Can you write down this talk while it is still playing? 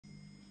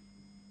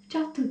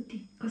Ciao a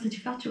tutti, cosa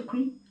ci faccio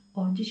qui?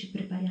 Oggi ci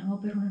prepariamo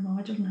per una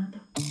nuova giornata.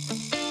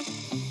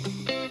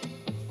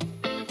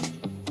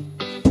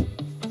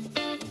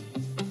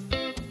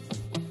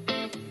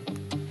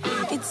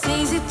 It's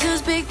easy to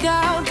speak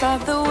out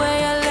about the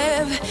way I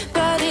live,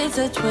 but it's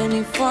a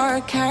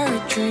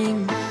 24-karat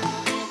dream.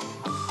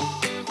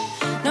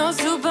 No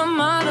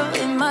supermodel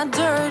in my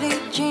dirty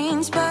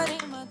jeans, but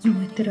Non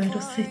metterò il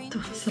rossetto,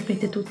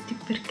 sapete tutti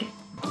perché.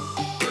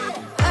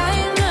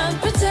 I'm not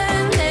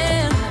pretending.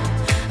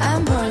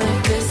 I'm born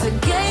like this, a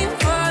game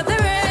for the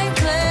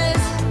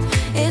reckless.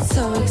 It's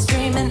so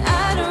extreme and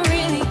I don't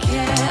really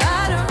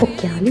care.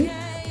 Occhiali,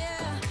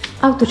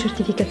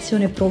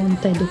 autocertificazione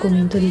pronta e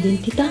documento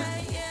d'identità,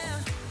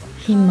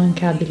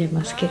 immancabile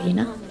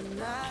mascherina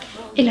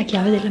e la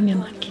chiave della mia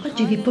macchina.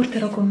 Oggi vi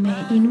porterò con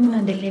me in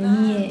una delle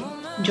mie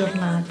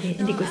giornate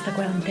di questa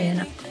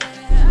quarantena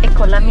e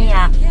con la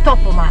mia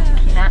topo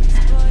macchina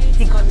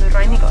ti condurrò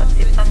ai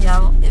negozi.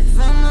 Andiamo!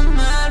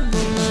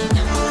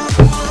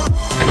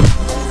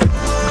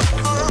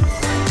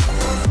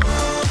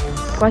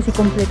 Quasi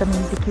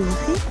completamente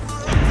chiusi.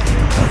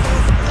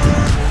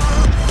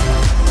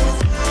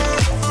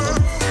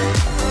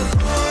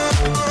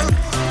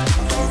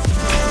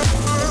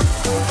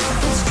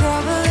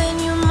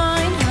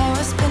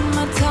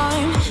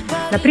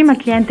 La prima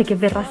cliente che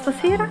verrà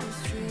stasera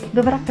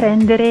dovrà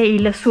prendere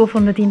il suo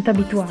fondotinta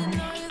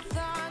abituale.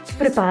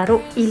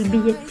 Preparo il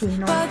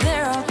bigliettino.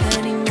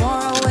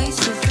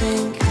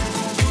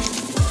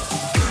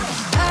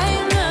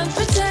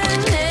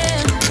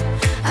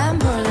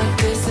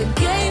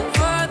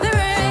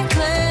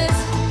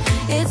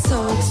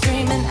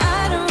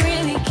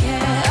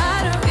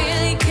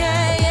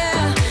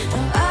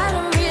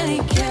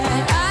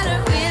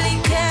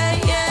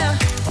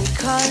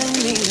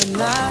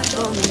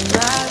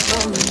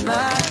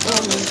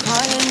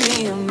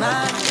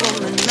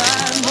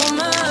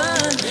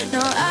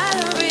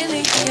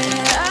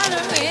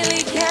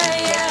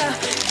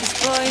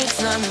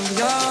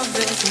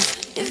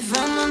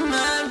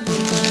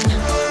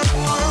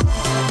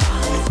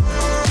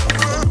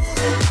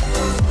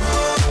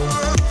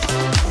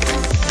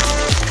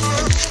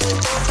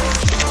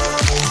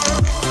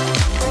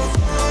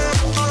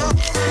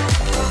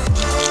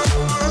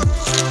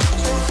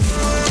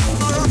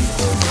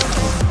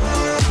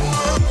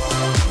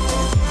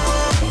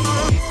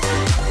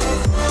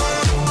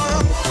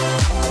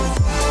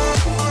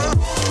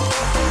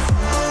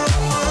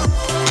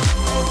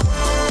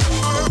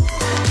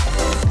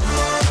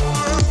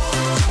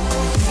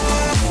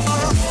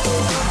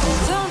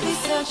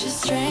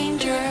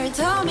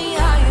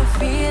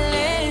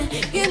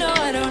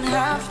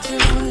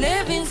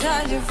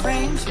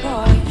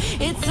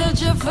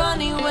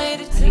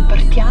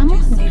 Ripartiamo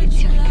in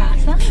direzione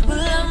casa.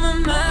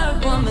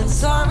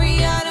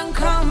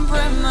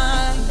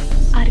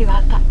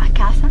 Arrivata a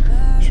casa,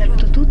 vi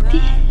saluto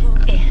tutti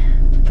e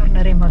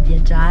torneremo a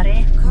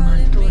viaggiare, ma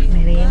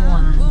torneremo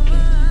anche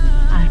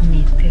a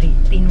mettere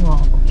di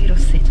nuovo